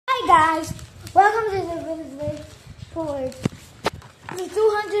guys, welcome to the video for the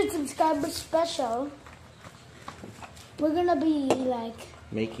 200 subscribers special. We're gonna be like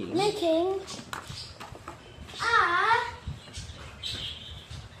making a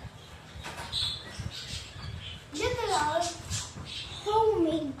literal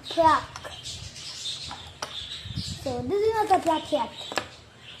homemade plaque. So this is not a plaque yet.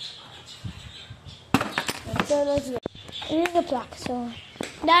 So let's go. It is a plaque, so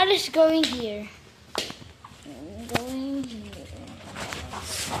that is going here. Going here.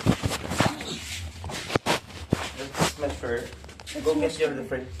 That's my fur. Go get the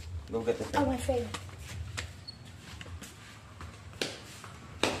fur. Go get the fur. Oh, my fur.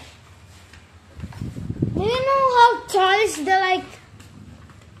 Do you know how tall is the like?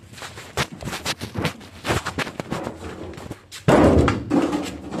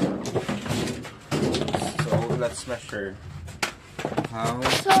 So let's measure how.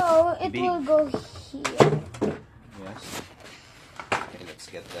 So it big. will go here. Yes. Okay, let's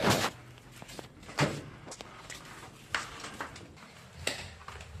get that.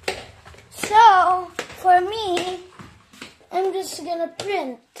 So for me, I'm just gonna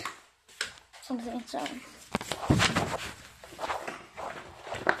print something. So.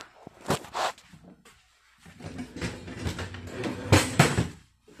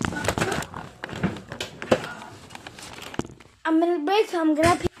 I'm gonna break, so I'm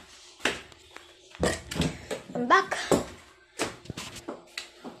gonna. I'm back.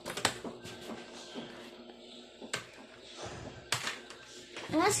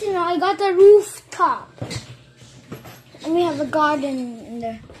 And as you know, I got a rooftop. And we have a garden in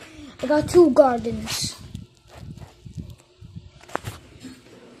there. I got 2 gardens.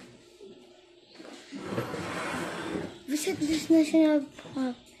 Visit this national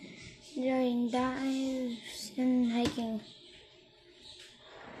park during dives and hiking.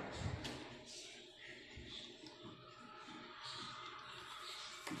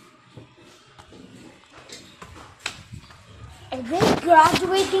 Are they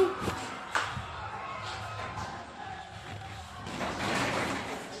graduating?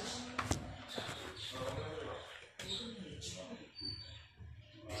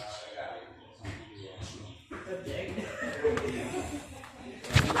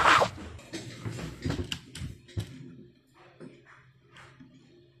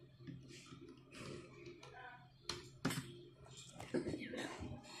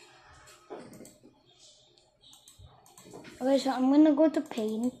 Okay, so I'm gonna go to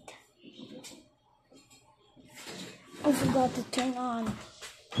paint. I forgot to turn on.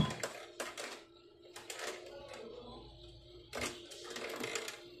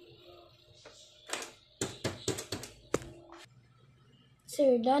 So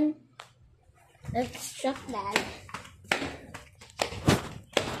you're done. Let's drop that.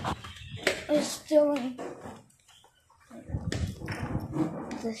 It's doing.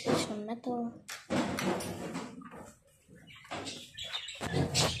 This is some metal.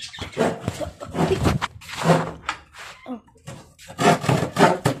 Oh.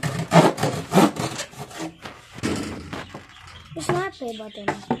 It's not play button.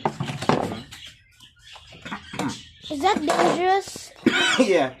 Is that dangerous?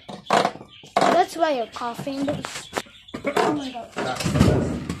 Yeah. That's why you're coughing. Oh my god.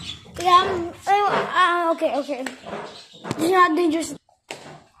 Yeah, okay. It's not dangerous.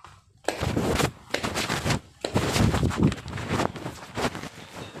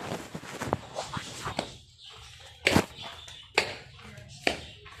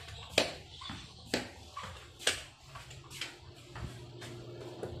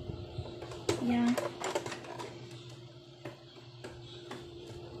 Yeah.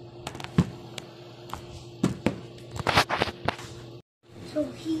 So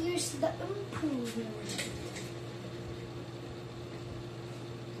here's the improvement.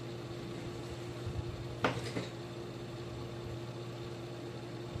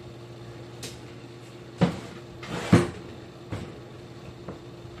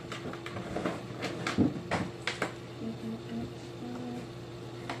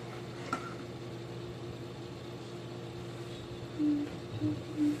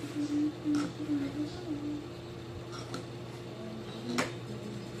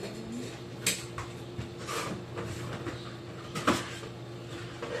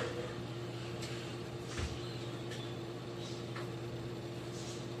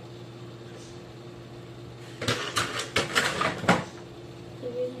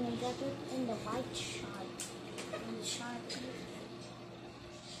 In the white shirt. And the shirt.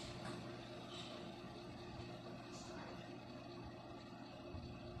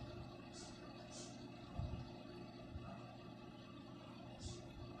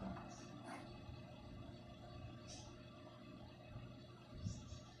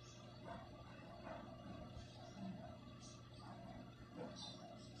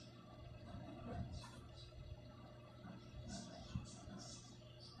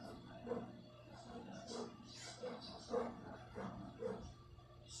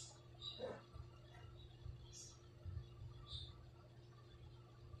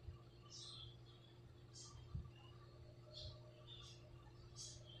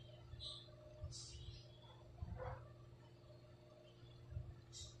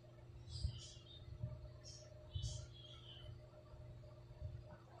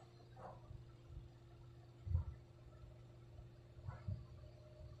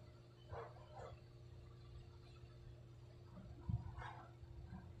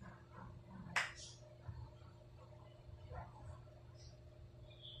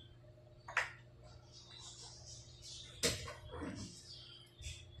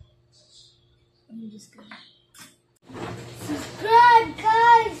 I'm just gonna subscribe,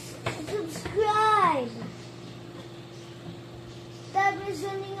 guys. Subscribe. Tab is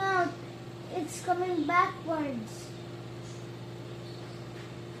running out. It's coming backwards.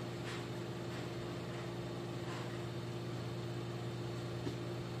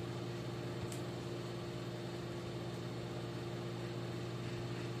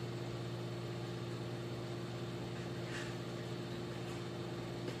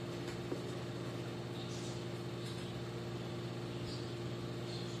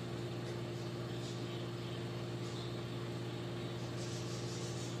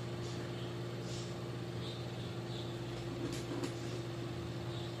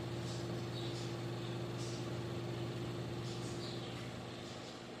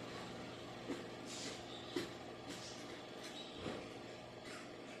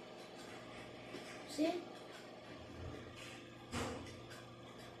 See?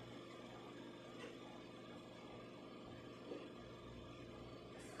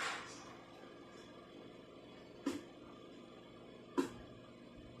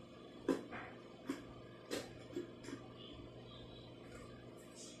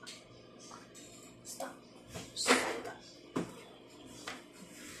 Stop.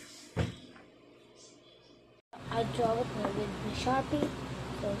 I draw it with the Sharpie,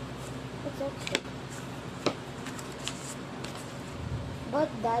 so it's okay. But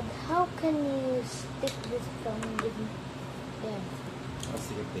Dad, how can you stick this from the there? I'll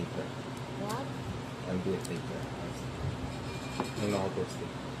stick it later. What? I'll do it later. I know how to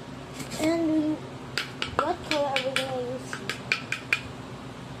stick. And what color are we gonna use?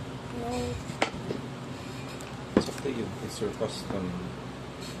 No, It's up to you. It's your custom.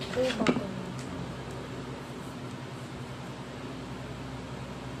 blue button.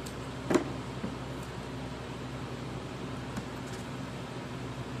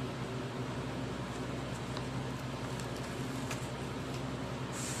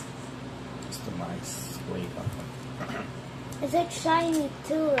 Customize play button. It's like shiny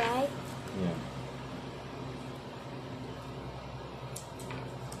too, right? Yeah.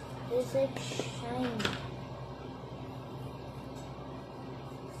 It's like shiny.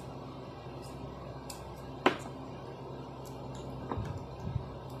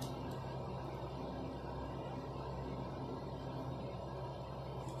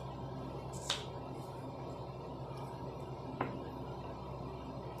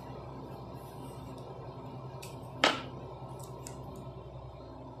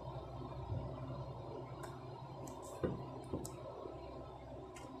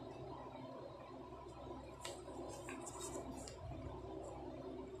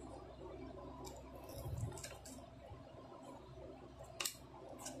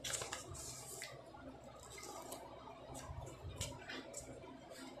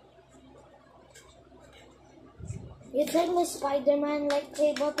 It's like my Spider-Man like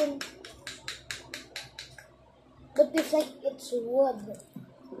play button, but it's like it's wood.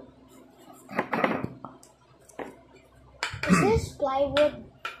 Is this plywood?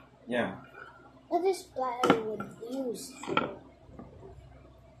 Yeah. What is plywood used for?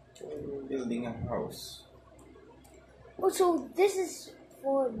 Building a house. Oh, so this is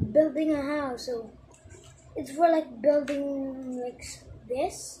for building a house. So it's for like building like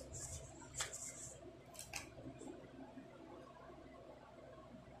this.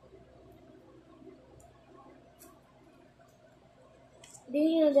 Do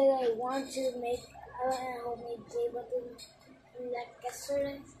you know that I want to make a homemade play button like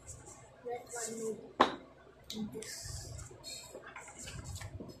yesterday? That's why I made this.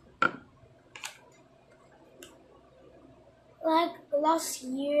 Like last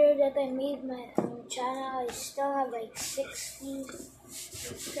year that I made my own channel, I still have like 60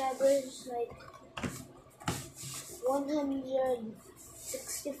 subscribers, like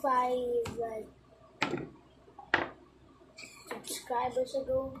 165 like subscribers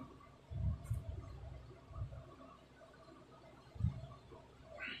ago.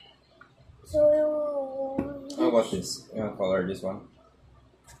 So How about this? You want to color this one?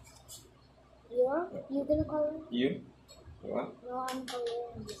 you gonna color? You? You want? No, I'm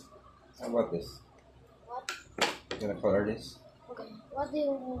coloring this. How about this? What? You want to color this? Okay. What do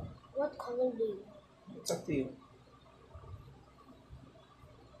you want? What color do you want? It's up to you.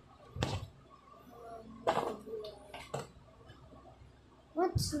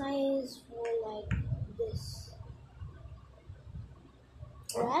 What's nice for like this?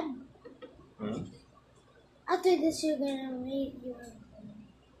 Red? Hmm? After this, you're gonna make your.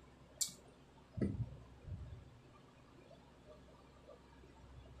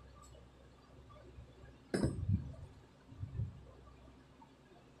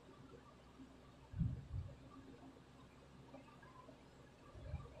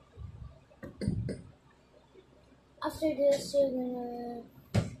 after this,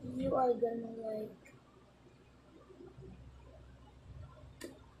 you are gonna like.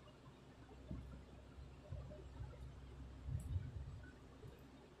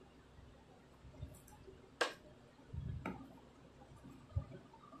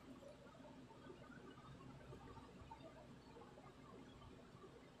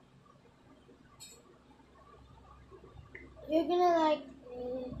 You're gonna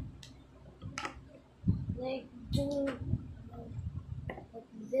like do like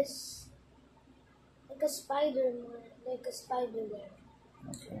this, like a spider, like a spider web.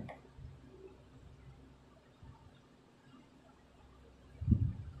 Okay.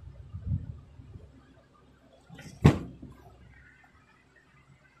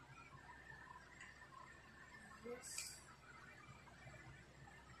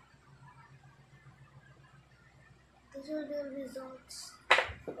 These are the results.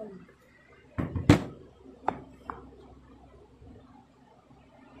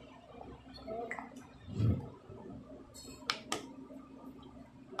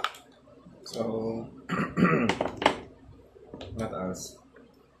 So, what else?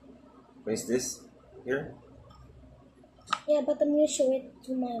 Place this here. Yeah, but I'm gonna show it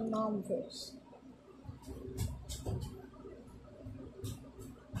to my mom first.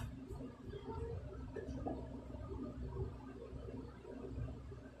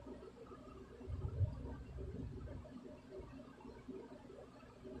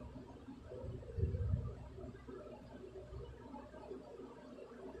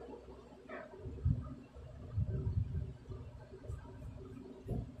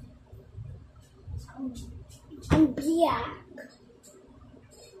 I'm black.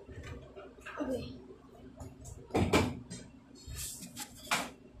 Okay.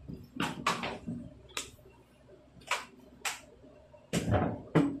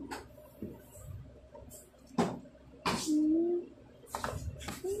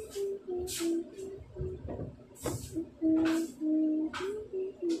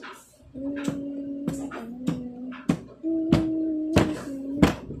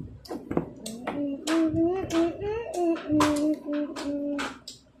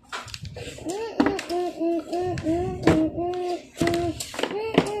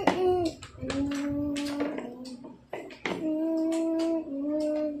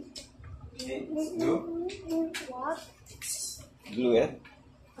 It's blue. What? Blue, yeah?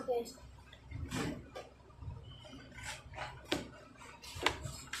 Okay.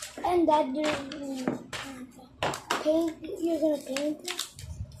 And that paint. You're gonna paint it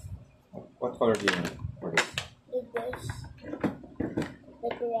What color do you want for this? like this,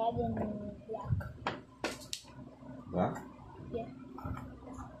 like red and black. Black? Yeah.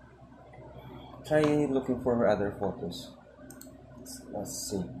 Try looking for other photos. Let's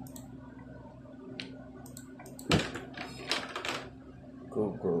see.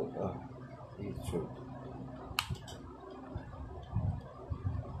 Google. YouTube.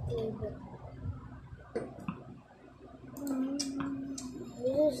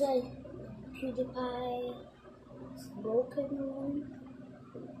 This is like PewDiePie, broken one.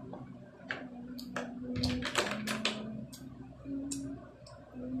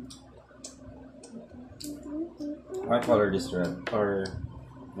 What color this red? Or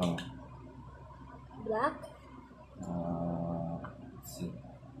no? Black. Let's see.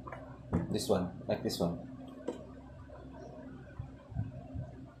 This one, like this one.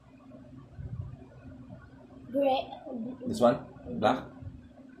 Gray. This one, black.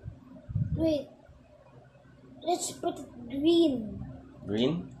 Wait. Let's put it green.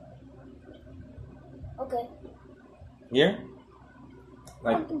 Green. Okay. Here,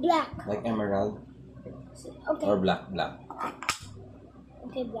 like Black. like emerald Okay. or black.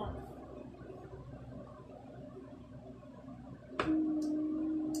 Okay, black.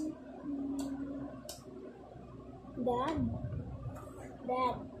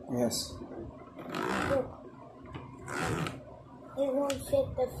 Dad. Yes. Look. It won't fit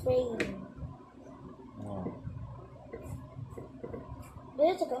the frame. Oh. But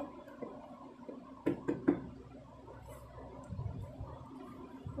it's okay.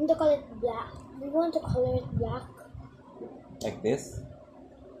 We want to call it black. We want to color it black. Like this.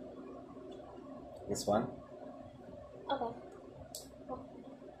 This one. Okay.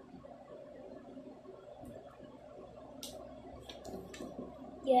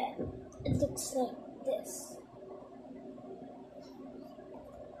 Yeah, it looks like this.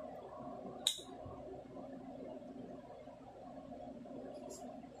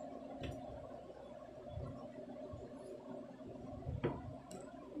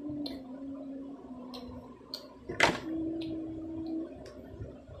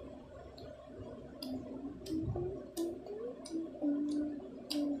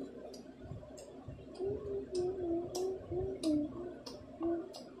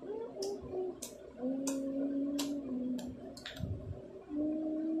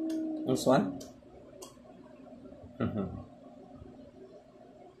 This one?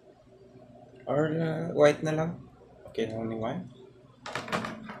 Or white na lang? Okay, only white?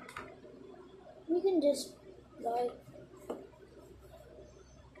 You can just like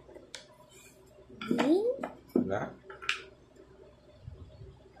green. Black?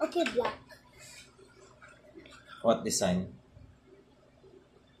 Okay, black. What design?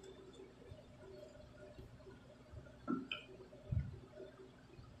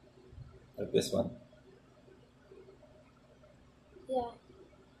 Like this one? Yeah.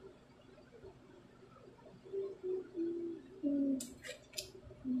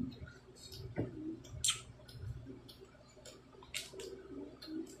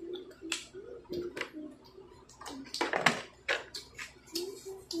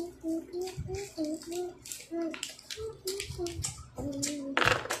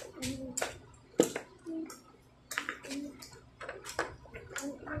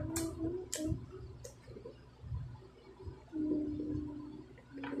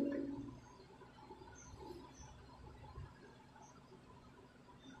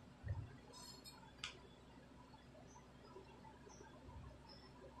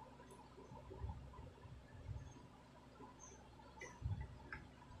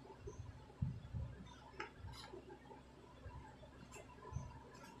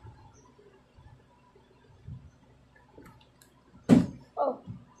 Oh.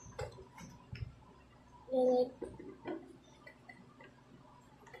 Yeah, like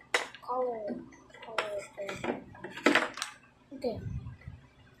color. Okay.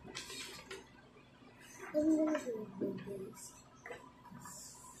 I'm gonna do this.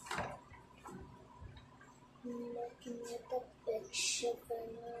 Looking at the picture,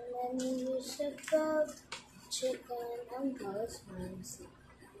 and then use a cup, chicken, and husbands.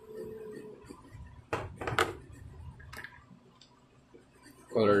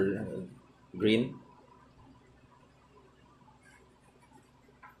 Color green?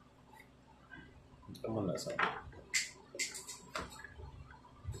 Come on, that's all.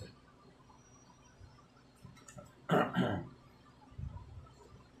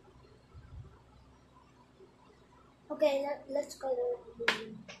 Okay, let's color it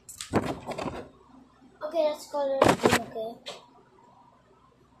green. Okay, let's color it green, okay?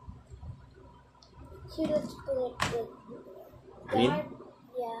 Here, let's color it Green? dark.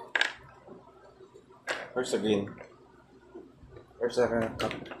 Yeah. Where's the green? Where's the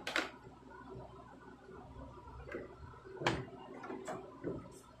cup?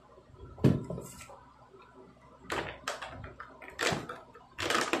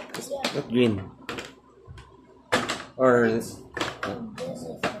 Yeah. What green? Or this? This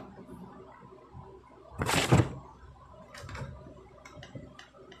is that.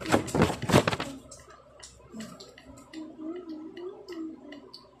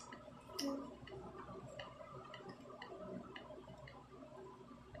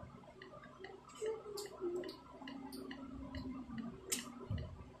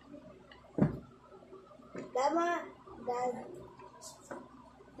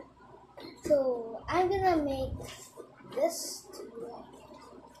 So I'm gonna make this to like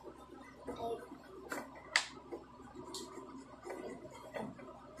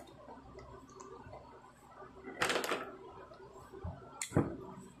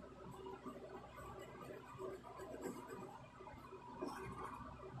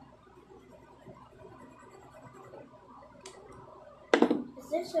is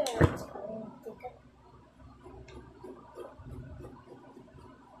this your coloring ticket?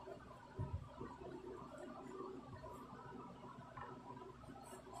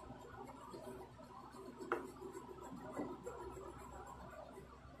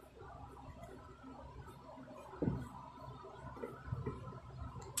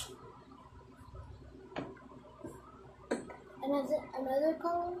 Another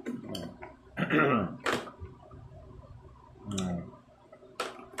color? No.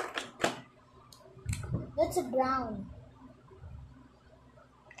 That's a brown.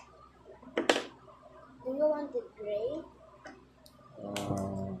 Do you want it gray?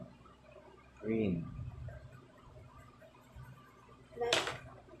 Green. Like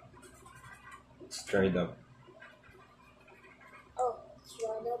It's dried up. oh, it's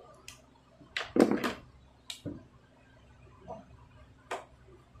dried up.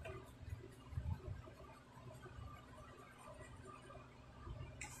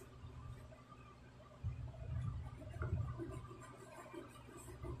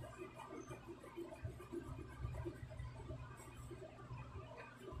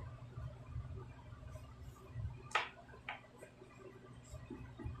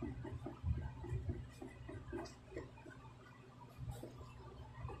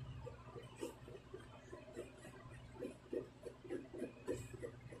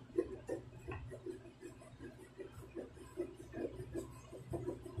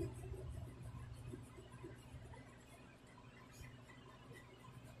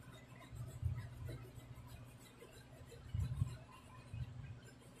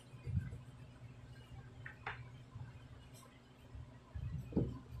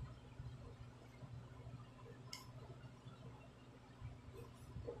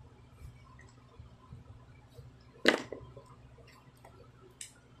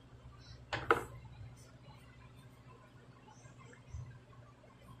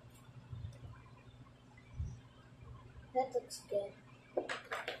 That looks good.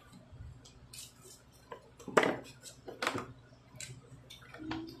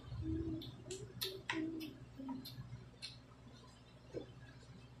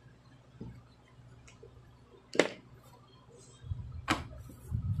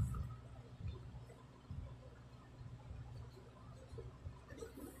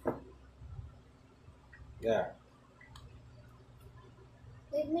 Yeah.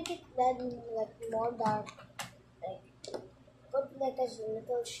 Like make it then like more dark. Like put like a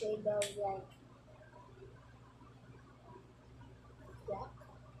little shade of like black.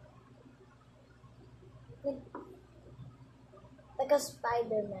 Like, like a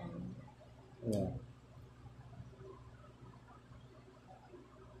Spider-Man. Yeah.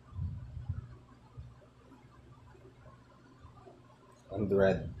 And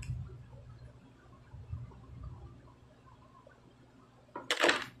red.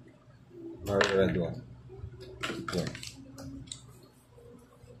 Or red one. Yeah.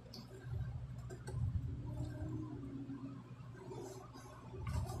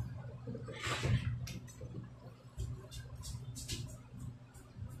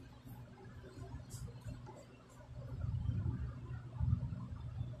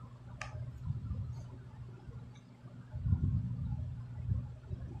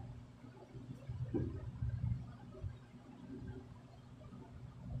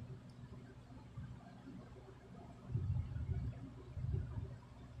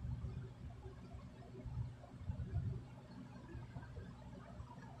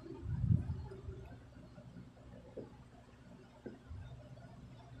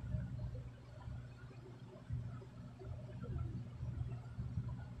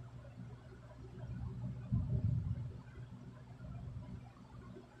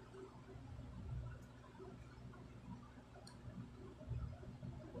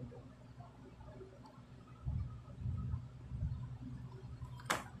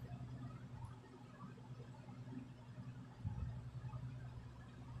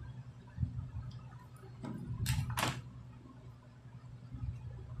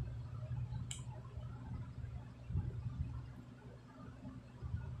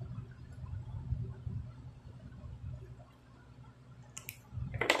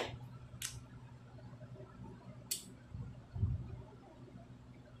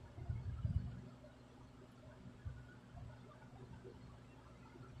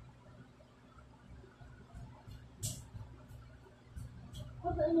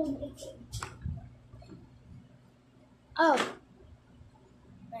 What are you making? Oh,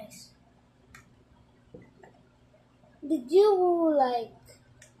 nice. Did you like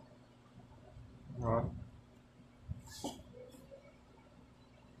Huh?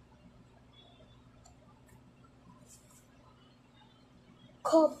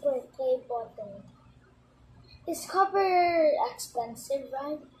 copper clay bottom? Is copper expensive,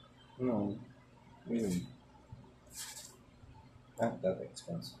 right? No. Really. Not that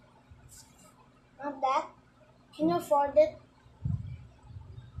expensive. Not that. Can you afford it?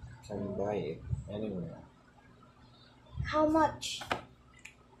 Can buy it anywhere. How much?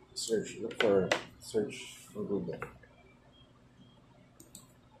 Search for Google.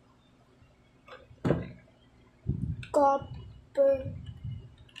 Copper.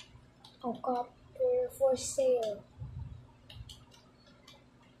 Oh, copper for sale.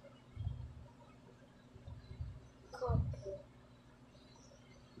 Copper.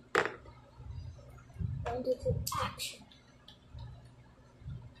 Wanted to action.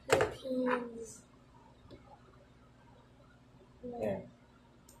 Philippines. No. Yeah.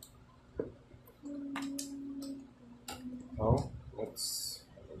 Oh, let's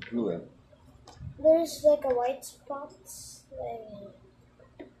glue it. There's like a white spot. Like,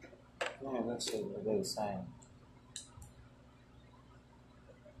 Yeah, that's a little sign.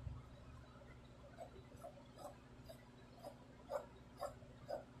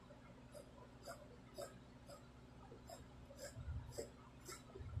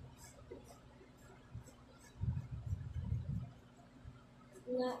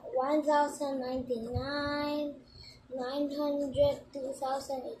 no, 1099, 900,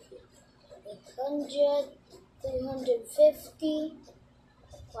 2000, 800, 350.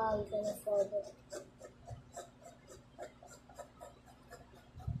 Wow, you can afford it.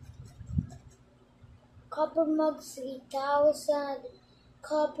 Copper mug 3000,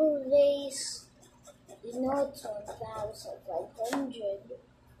 copper vase, you know it's 1500.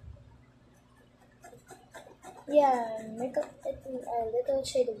 Yeah, make it a little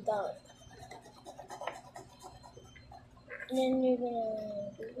shade of dark. And then you're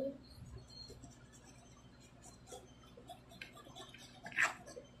gonna do this.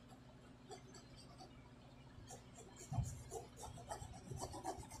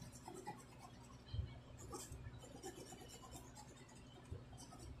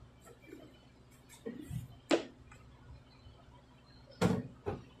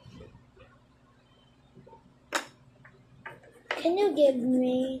 Can you give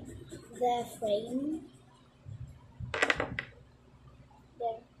me the frame?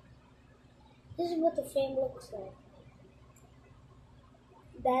 There. This is what the frame looks like.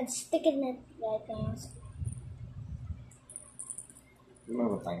 Dad's sticking it right now.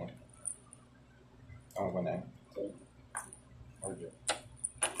 Gimana bertanya? Oh, benar. See? Oke.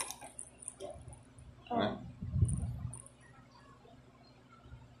 Oh. Nah,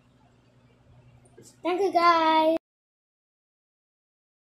 Thank you guys.